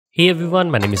Hey everyone,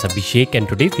 my name is Abhishek and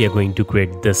today we are going to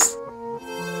create this.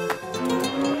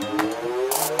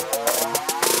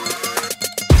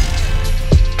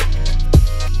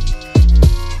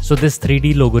 So this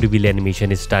 3D logo reveal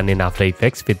animation is done in After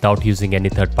Effects without using any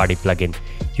third-party plugin.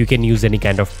 You can use any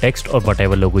kind of text or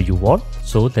whatever logo you want.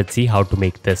 So let's see how to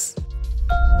make this.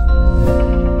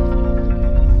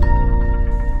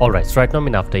 Alright, so right now I'm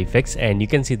in After Effects and you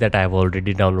can see that I have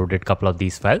already downloaded a couple of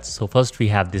these files. So first we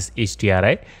have this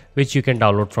HDRI which you can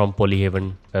download from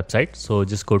Polyhaven website. So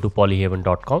just go to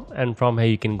polyhaven.com and from here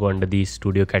you can go under the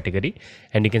studio category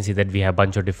and you can see that we have a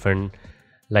bunch of different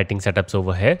lighting setups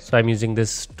over here. So I'm using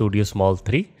this Studio Small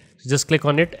 3. So just click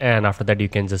on it and after that you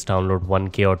can just download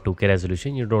 1K or 2K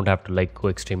resolution. You don't have to go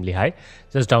extremely high.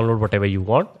 Just download whatever you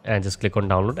want and just click on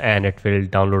download and it will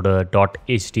download a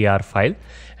 .hdr file,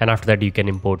 and after that you can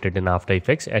import it in After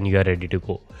Effects and you are ready to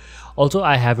go. Also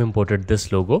I have imported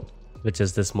this logo, which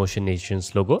is this Motion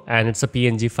Nations logo, and it's a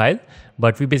PNG file,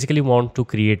 but we basically want to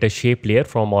create a shape layer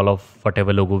from all of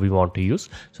whatever logo we want to use.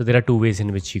 So there are two ways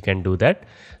in which you can do that.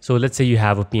 So let's say you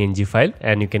have a PNG file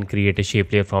and you can create a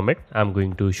shape layer from it. I'm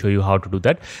going to show you how to do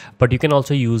that, but you can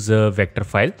also use a vector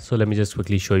file. So let me just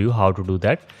quickly show you how to do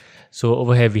that. So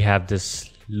over here we have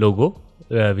this logo,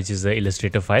 which is the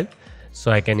Illustrator file. So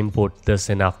I can import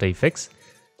this in After Effects.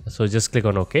 So just click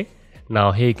on OK.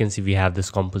 Now here you can see we have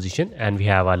this composition and we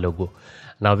have our logo.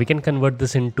 Now we can convert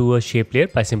this into a shape layer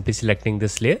by simply selecting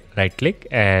this layer, right click,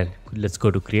 and let's go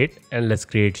to create and let's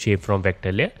create shape from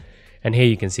vector layer. And here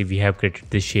you can see we have created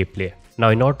this shape layer. Now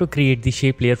in order to create the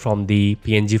shape layer from the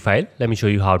PNG file, let me show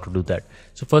you how to do that.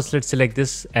 So first let's select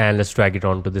this and let's drag it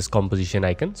onto this composition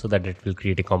icon so that it will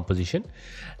create a composition.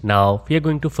 Now we are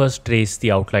going to first trace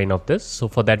the outline of this. So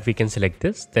for that we can select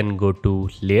this, then go to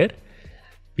layer.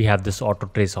 We have this auto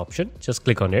trace option, just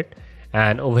click on it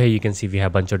and over here you can see we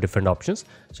have a bunch of different options.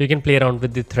 So you can play around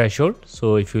with the threshold.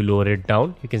 So if you lower it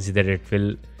down, you can see that it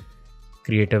will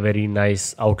create a very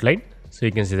nice outline. So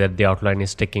you can see that the outline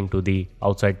is sticking to the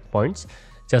outside points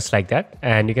just like that,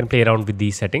 and you can play around with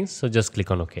these settings. So just click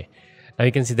on OK. Now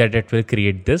you can see that it will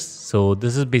create this. So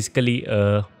this is basically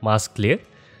a mask layer,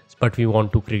 but we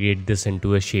want to create this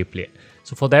into a shape layer.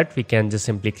 So for that we can just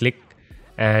simply click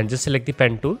and just select the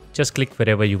pen tool, just click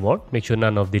wherever you want, make sure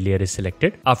none of the layer is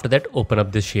selected. After that open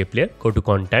up this shape layer, go to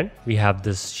content, we have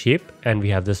this shape and we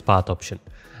have this path option.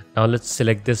 Now let's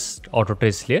select this auto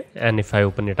trace layer and if I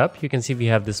open it up you can see we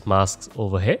have this masks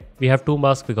over here. We have two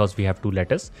masks because we have two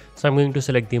letters. So I'm going to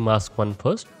select the mask one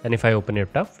first and if I open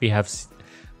it up we have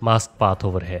mask path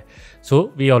over here.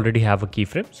 So we already have a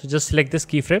keyframe. So just select this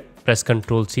keyframe, press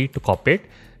Ctrl C to copy it.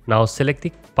 Now select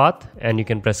the path and you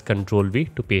can press Ctrl V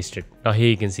to paste it. Now here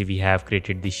you can see we have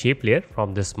created the shape layer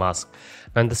from this mask.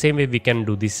 Now in the same way we can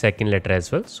do the second letter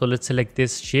as well. So let's select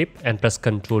this shape and press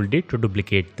Ctrl D to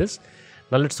duplicate this.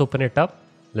 Now let's open it up.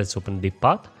 Let's open the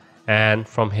path and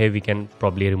from here we can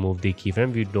probably remove the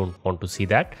keyframe. We don't want to see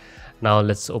that. Now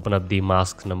let's open up the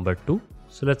mask number 2.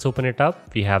 So let's open it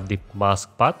up. We have the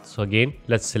mask path. So again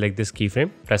let's select this keyframe,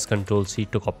 press Ctrl C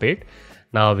to copy it.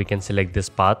 Now we can select this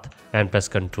path and press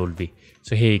Ctrl V.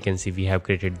 So here you can see we have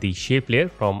created the shape layer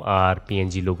from our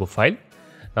PNG logo file.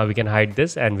 Now we can hide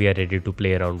this and we are ready to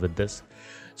play around with this.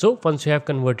 So once you have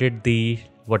converted the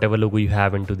whatever logo you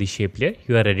have into the shape layer,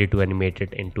 you are ready to animate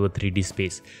it into a 3D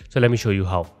space. So let me show you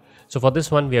how. So for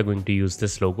this one we are going to use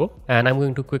this logo and I'm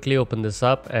going to quickly open this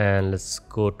up and let's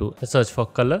go to search for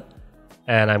color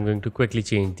and I'm going to quickly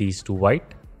change these to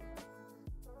white.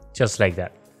 Just like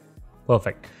that.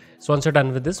 Perfect. So once you're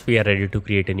done with this, we are ready to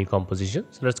create a new composition.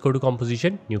 So let's go to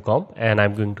composition, new comp, and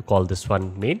I'm going to call this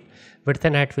one main. Width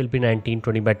and height will be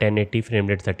 1920 by 1080, frame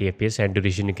rate 30 fps, and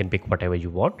duration you can pick whatever you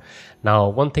want. Now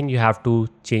one thing you have to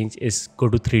change is go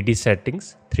to 3D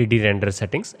settings, 3D render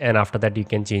settings, and after that you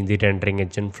can change the rendering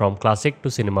engine from classic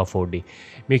to cinema 4D.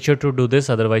 Make sure to do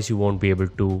this, otherwise you won't be able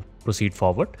to proceed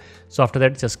forward. So after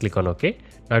that just click on OK.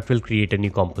 Now it will create a new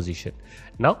composition.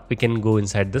 Now we can go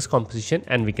inside this composition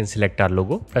and we can select our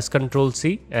logo, press Ctrl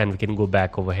C and we can go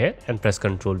back over here and press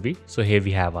Ctrl V. So here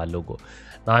we have our logo.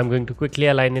 Now I'm going to quickly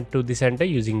align it to the center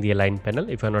using the align panel.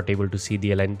 If you're not able to see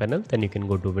the align panel, then you can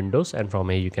go to Windows and from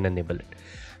here you can enable it.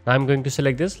 Now I'm going to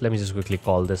select this. Let me just quickly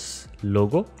call this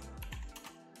logo.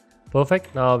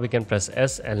 Perfect. Now we can press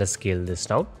S and let's scale this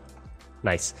down.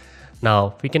 Nice.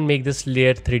 Now we can make this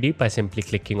layer 3D by simply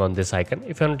clicking on this icon.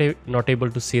 If you're not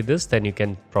able to see this, then you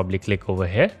can probably click over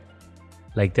here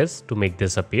like this to make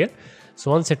this appear. So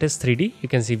once it is 3D, you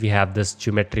can see we have this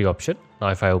geometry option. Now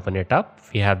if I open it up,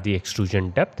 we have the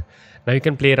extrusion depth. Now you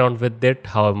can play around with it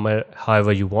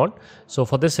however you want. So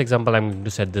for this example, I'm going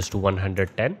to set this to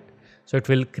 110. So it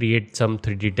will create some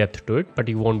 3D depth to it, but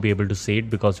you won't be able to see it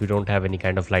because we don't have any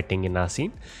kind of lighting in our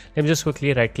scene. Let me just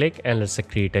quickly right click and let's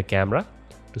create a camera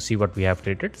to see what we have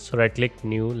created. So right click,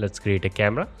 new, let's create a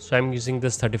camera. So I'm using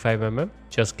this 35mm,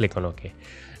 just click on OK.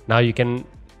 Now you can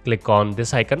click on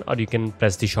this icon, or you can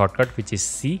press the shortcut which is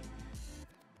C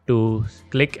to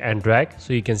click and drag.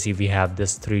 So you can see we have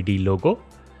this 3D logo,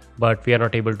 but we are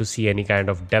not able to see any kind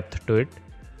of depth to it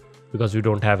because we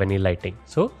don't have any lighting.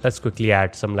 So let's quickly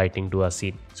add some lighting to our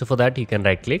scene. So for that you can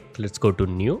right click, let's go to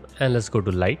new and let's go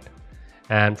to light.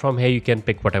 And from here you can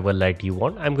pick whatever light you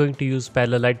want. I'm going to use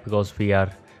parallel light because we are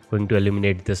going to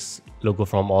illuminate this logo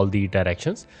from all the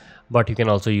directions, but you can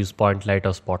also use point light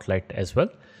or spotlight as well.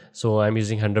 So I'm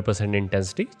using 100%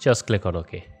 intensity, just click on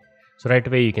OK. So right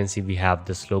away you can see we have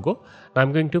this logo. Now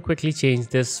I'm going to quickly change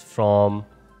this from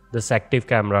this active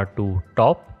camera to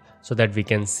top so that we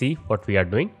can see what we are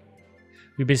doing.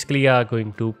 We basically are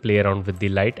going to play around with the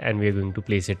light and we are going to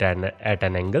place it at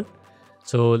an angle.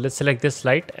 So let's select this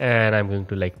light and I'm going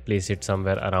to place it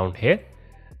somewhere around here.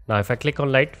 Now if I click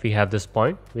on light, we have this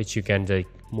point which you can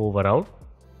move around.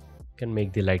 You can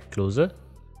make the light closer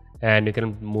and you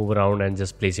can move around and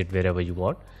just place it wherever you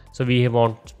want. So we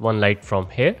want one light from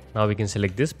here. Now we can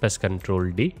select this, press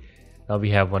Ctrl D. Now we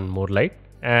have one more light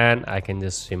and I can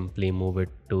just simply move it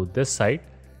to this side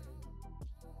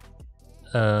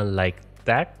like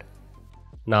that.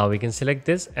 Now we can select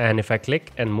this, and if I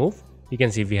click and move, you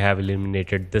can see we have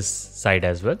illuminated this side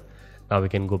as well. Now we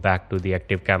can go back to the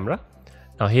active camera.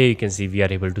 Now here you can see we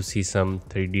are able to see some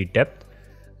 3D depth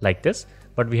like this,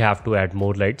 but we have to add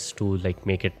more lights to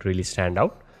make it really stand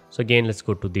out. So again, let's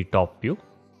go to the top view.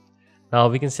 Now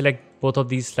we can select both of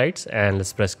these lights and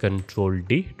let's press Ctrl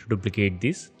D to duplicate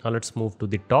these. Now let's move to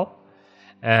the top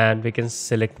and we can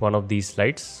select one of these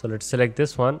lights. So let's select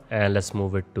this one and let's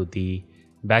move it to the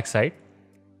back side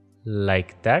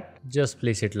like that. Just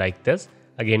place it like this.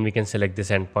 Again, we can select this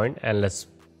endpoint and let's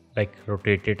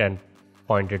rotate it and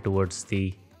point it towards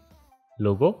the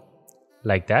logo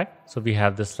like that. So we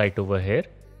have this light over here,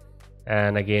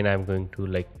 and again I'm going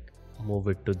to move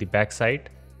it to the back side.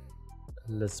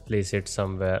 Let's place it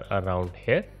somewhere around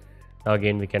here. Now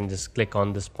again we can just click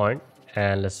on this point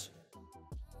and let's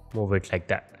move it like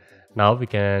that. Now we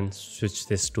can switch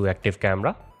this to active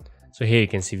camera. So here you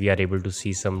can see we are able to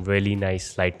see some really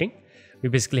nice lighting. We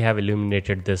basically have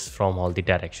illuminated this from all the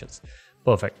directions.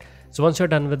 Perfect. So once you're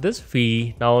done with this,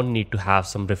 we now need to have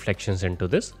some reflections into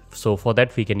this. So for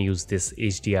that we can use this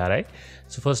HDRI.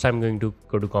 So first I'm going to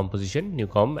go to composition, new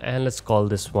comp, and let's call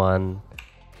this one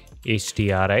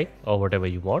HDRI or whatever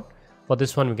you want. For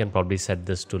this one we can probably set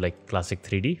this to classic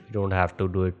 3D. We don't have to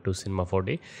do it to Cinema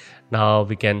 4D. Now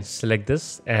we can select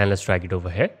this and let's drag it over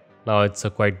here. Now it's a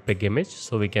quite big image,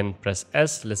 so we can press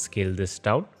S. Let's scale this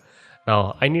down.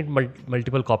 Now I need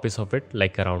multiple copies of it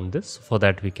around this. For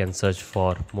that we can search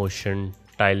for motion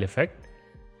tile effect.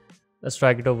 Let's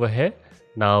drag it over here.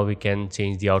 Now we can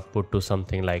change the output to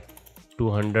something like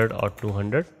 200 or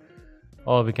 200,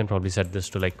 or we can probably set this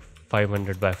to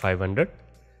 500 by 500.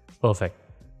 Perfect.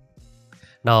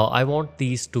 Now I want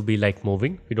these to be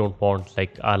moving. We don't want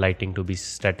our lighting to be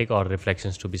static or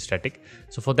reflections to be static.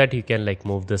 So for that you can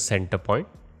move the center point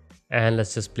and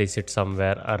let's just place it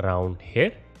somewhere around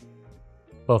here.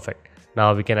 Perfect.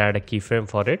 Now we can add a keyframe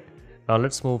for it. Now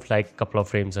let's move couple of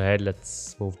frames ahead.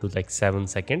 Let's move to 7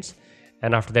 seconds,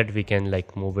 and after that we can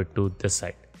move it to this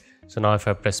side. So now if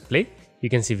I press play, you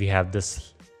can see we have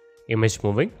this image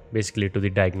moving basically to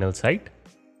the diagonal side,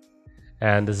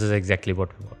 and this is exactly what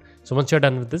we want. So once you're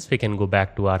done with this, we can go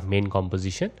back to our main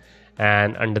composition,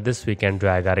 and under this we can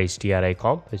drag our HDRI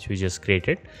comp which we just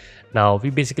created. Now we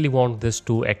basically want this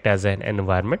to act as an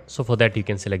environment. So for that you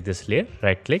can select this layer,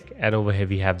 right click, and over here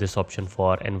we have this option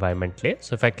for environment layer.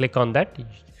 So if I click on that,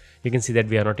 you can see that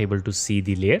we are not able to see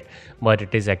the layer, but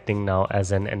it is acting now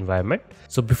as an environment.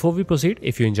 So before we proceed,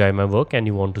 if you enjoy my work and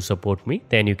you want to support me,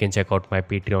 then you can check out my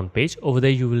Patreon page. Over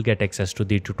there you will get access to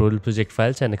the tutorial project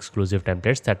files and exclusive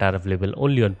templates that are available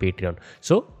only on Patreon.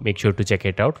 So make sure to check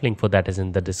it out. Link for that is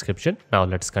in the description. Now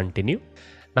let's continue.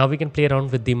 Now we can play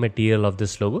around with the material of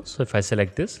this logo. So if I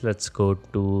select this, let's go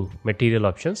to material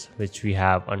options, which we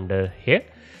have under here.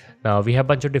 Now we have a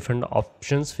bunch of different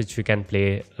options which we can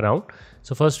play around.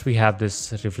 So first we have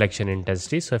this reflection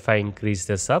intensity. So if I increase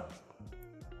this up,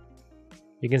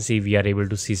 you can see we are able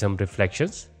to see some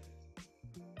reflections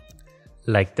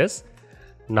like this.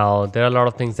 Now there are a lot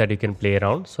of things that you can play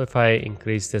around. So if I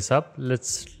increase this up,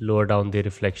 let's lower down the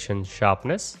reflection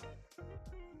sharpness,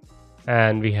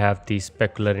 and we have the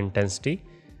specular intensity,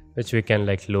 which we can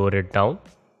lower it down,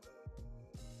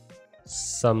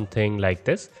 something like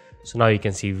this. So now you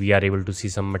can see we are able to see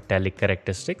some metallic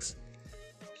characteristics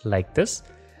like this.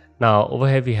 Now over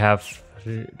here we have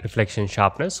reflection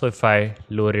sharpness. So if I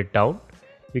lower it down,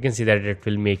 you can see that it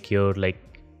will make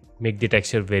make the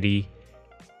texture very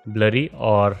blurry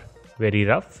or very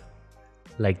rough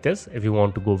like this. If you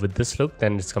want to go with this look,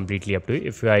 then it's completely up to you.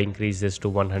 If I increase this to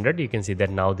 100, you can see that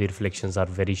now the reflections are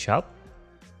very sharp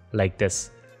like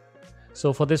this.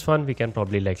 So for this one, we can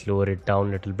probably like lower it down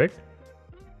a little bit,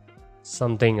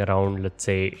 something around, let's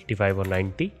say 85 or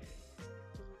 90.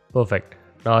 Perfect.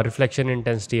 Now reflection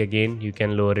intensity, again, you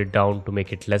can lower it down to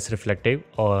make it less reflective,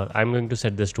 or I'm going to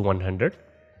set this to 100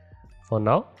 for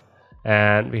now.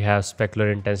 And we have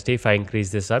specular intensity. If I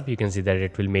increase this up, you can see that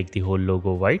it will make the whole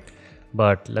logo white,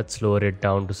 but let's lower it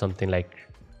down to something like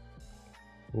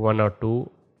 1 or 2.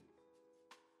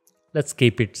 Let's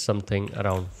keep it something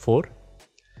around 4.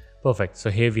 Perfect.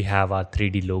 So here we have our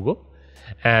 3D logo,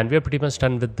 and we are pretty much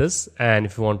done with this. And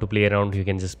if you want to play around, you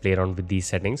can just play around with these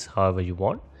settings however you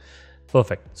want.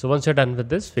 Perfect. So once you're done with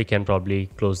this, we can probably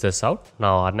close this out.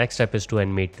 Now our next step is to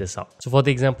animate this out. So for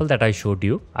the example that I showed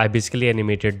you, I basically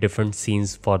animated different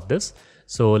scenes for this.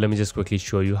 So let me just quickly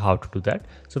show you how to do that.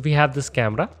 So we have this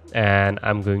camera, and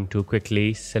I'm going to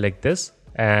quickly select this,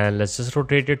 and let's just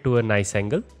rotate it to a nice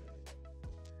angle.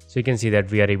 So you can see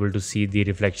that we are able to see the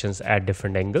reflections at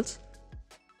different angles.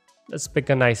 Let's pick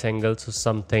a nice angle, so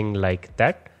something like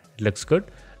that. It looks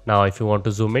good. Now if you want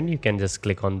to zoom in, you can just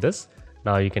click on this.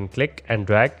 Now you can click and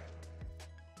drag,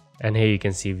 and here you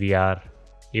can see we are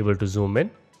able to zoom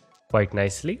in quite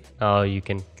nicely. Now you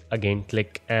can again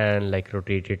click and like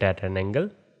rotate it at an angle,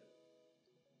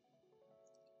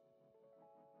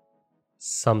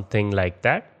 something like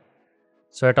that.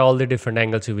 So at all the different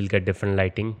angles you will get different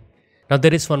lighting. Now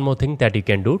there is one more thing that you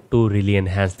can do to really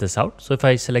enhance this out. So if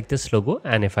I select this logo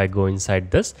and if I go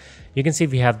inside this, you can see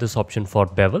we have this option for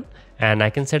bevel, and I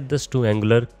can set this to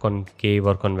angular, concave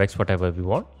or convex, whatever we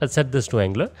want. Let's set this to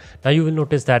angular. Now you will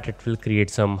notice that it will create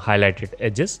some highlighted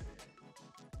edges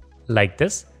like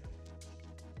this.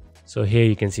 So here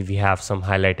you can see we have some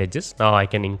highlight edges. Now I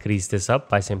can increase this up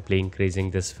by simply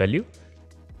increasing this value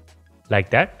like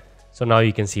that. So now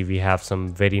you can see we have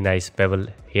some very nice bevel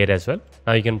here as well.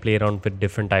 Now you can play around with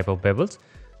different type of bevels.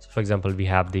 So for example, we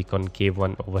have the concave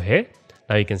one over here.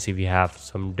 Now you can see we have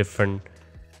some different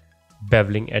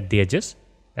beveling at the edges,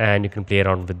 and you can play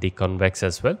around with the convex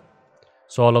as well.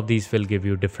 So all of these will give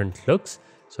you different looks.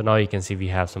 So now you can see we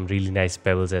have some really nice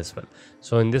bevels as well.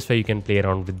 So in this way you can play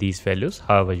around with these values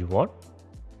however you want.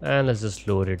 And let's just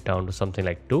lower it down to something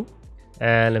like 2.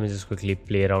 And let me just quickly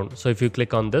play around. So if you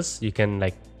click on this, you can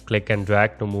like click and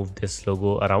drag to move this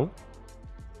logo around,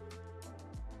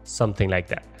 something like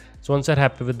that. So once you're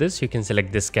happy with this, you can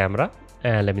select this camera,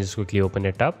 and let me just quickly open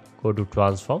it up, go to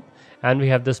transform, and we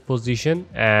have this position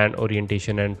and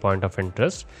orientation and point of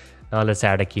interest. Now let's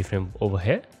add a keyframe over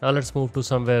here. Now let's move to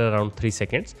somewhere around 3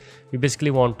 seconds. We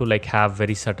basically want to like have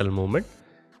very subtle movement.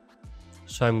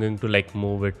 So I'm going to like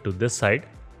move it to this side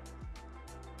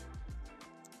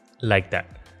like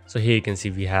that. So here you can see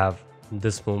we have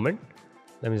this movement.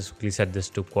 Let me just quickly set this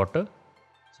to quarter.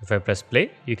 So if I press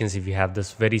play, you can see we have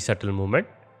this very subtle movement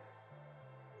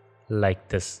like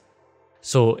this.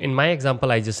 So in my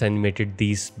example, I just animated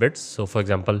these bits. So for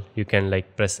example, you can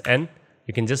like press N,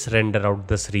 you can just render out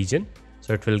this region.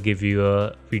 So it will give you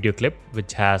a video clip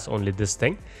which has only this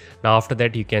thing. Now after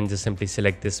that, you can just simply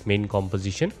select this main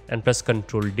composition and press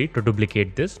Ctrl D to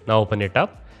duplicate this. Now open it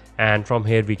up, and from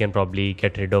here we can probably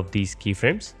get rid of these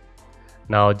keyframes.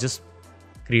 Now just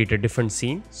create a different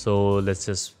scene. So let's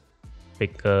just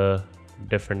pick a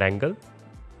different angle.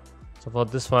 So for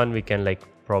this one, we can like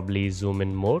probably zoom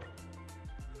in more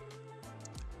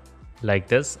like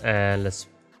this, and let's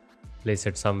place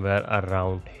it somewhere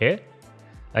around here.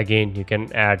 Again, you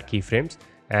can add keyframes,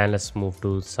 and let's move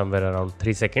to somewhere around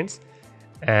 3 seconds.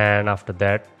 And after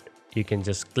that, you can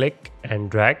just click and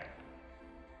drag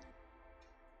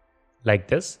like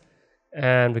this,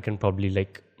 and we can probably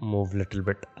like move a little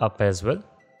bit up as well,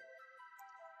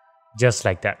 just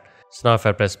like that. So now if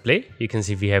I press play, you can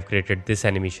see we have created this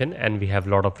animation, and we have a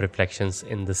lot of reflections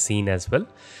in the scene as well.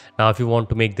 Now if you want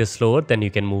to make this slower, then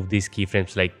you can move these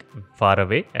keyframes like far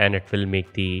away, and it will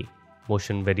make the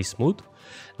motion very smooth.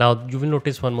 Now you will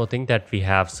notice one more thing, that we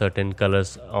have certain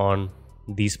colors on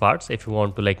these parts. If you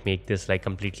want to like make this like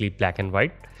completely black and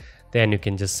white, then you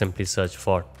can just simply search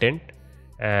for tint,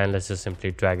 and let's just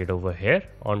simply drag it over here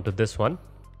onto this one,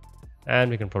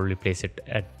 and we can probably place it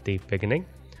at the beginning.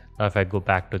 Now if I go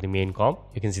back to the main comp,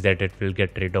 you can see that it will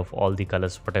get rid of all the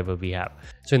colors whatever we have.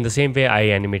 So in the same way, I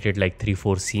animated like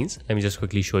 3-4 scenes. Let me just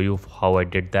quickly show you how I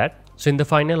did that. So in the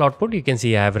final output, you can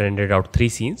see I have rendered out 3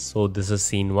 scenes. So this is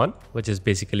scene 1, which is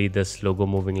basically this logo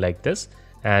moving like this.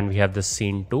 and we have the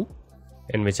scene 2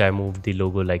 in which I moved the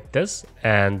logo like this,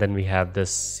 and then we have this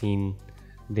scene,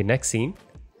 the next scene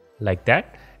like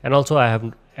that. And also I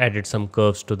have added some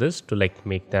curves to this to like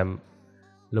make them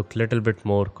look a little bit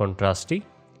more contrasty.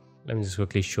 Let me just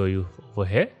quickly show you over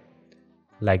here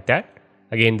like that.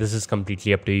 Again, this is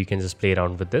completely up to you. You can just play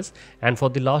around with this. And for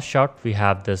the last shot, we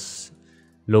have this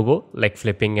logo like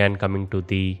flipping and coming to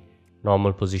the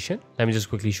normal position. Let me just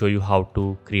quickly show you how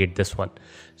to create this one.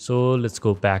 So let's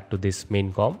go back to this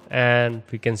main com and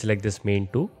we can select this main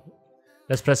 2.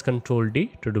 Let's press Ctrl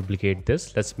D to duplicate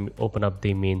this. Let's open up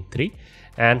the main 3,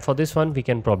 and for this one we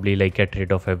can probably like get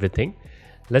rid of everything.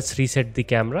 Let's reset the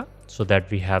camera so that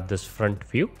we have this front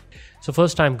view. So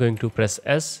first I'm going to press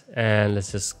S and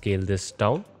let's just scale this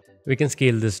down. We can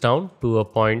scale this down to a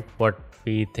point what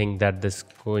we think that this is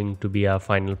going to be our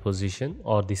final position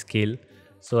or the scale.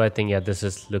 So I think, yeah, this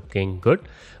is looking good.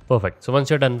 Perfect. So once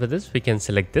you're done with this, we can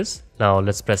select this. Now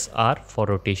let's press R for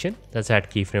rotation. Let's add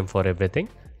keyframe for everything.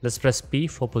 Let's press P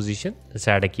for position. Let's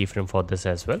add a keyframe for this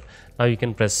as well. Now you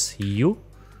can press U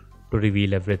to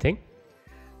reveal everything.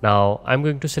 Now I'm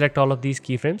going to select all of these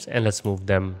keyframes and let's move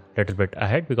them a little bit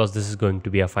ahead because this is going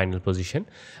to be a final position.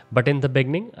 But in the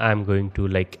beginning, I'm going to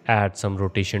like add some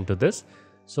rotation to this.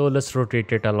 So let's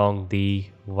rotate it along the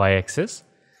Y axis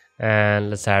and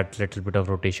let's add a little bit of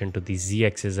rotation to the Z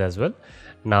axis as well.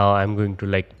 Now I'm going to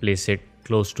like place it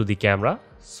close to the camera.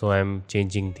 So I'm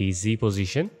changing the Z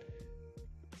position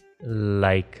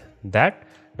like that.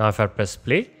 Now if I press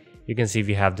play, you can see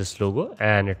we have this logo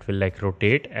and it will like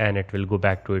rotate and it will go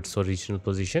back to its original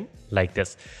position like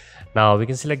this. Now we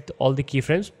can select all the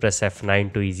keyframes, press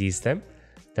F9 to ease them.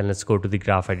 Then let's go to the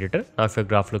graph editor. Now if your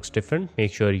graph looks different,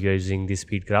 make sure you're using the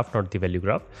speed graph, not the value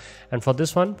graph. And for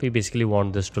this one, we basically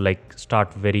want this to like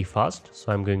start very fast.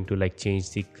 So I'm going to like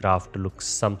change the graph to look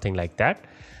something like that.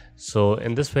 So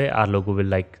in this way, our logo will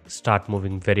like start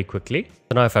moving very quickly.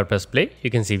 So now if I press play, you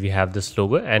can see we have this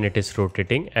logo and it is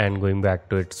rotating and going back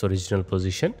to its original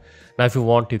position. Now if you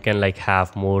want, you can like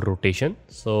have more rotation.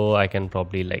 So I can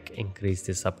probably like increase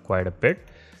this up quite a bit.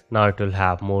 Now it will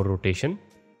have more rotation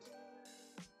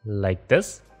like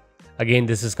this. Again,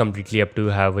 this is completely up to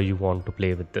however you want to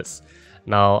play with this.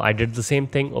 Now I did the same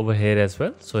thing over here as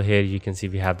well. So here you can see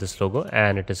we have this logo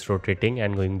and it is rotating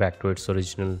and going back to its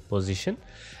original position.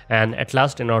 And at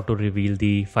last, in order to reveal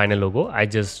the final logo, I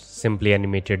just simply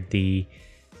animated the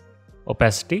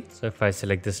opacity. So if I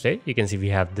select this layer, you can see we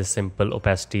have this simple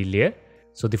opacity layer.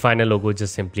 So the final logo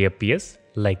just simply appears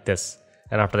like this.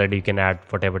 And after that, you can add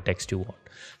whatever text you want.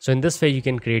 So in this way, you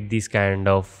can create these kind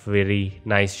of very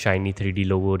nice shiny 3D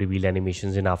logo reveal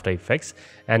animations in After Effects.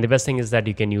 And the best thing is that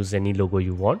you can use any logo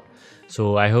you want.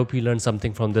 So I hope you learned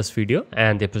something from this video,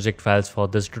 and the project files for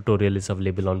this tutorial is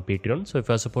available on Patreon. So if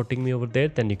you're supporting me over there,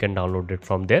 then you can download it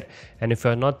from there. And if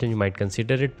you're not, then you might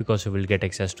consider it because you will get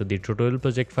access to the tutorial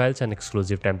project files and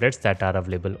exclusive templates that are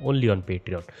available only on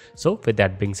Patreon. So with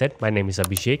that being said, my name is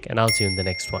Abhishek and I'll see you in the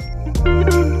next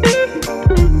one.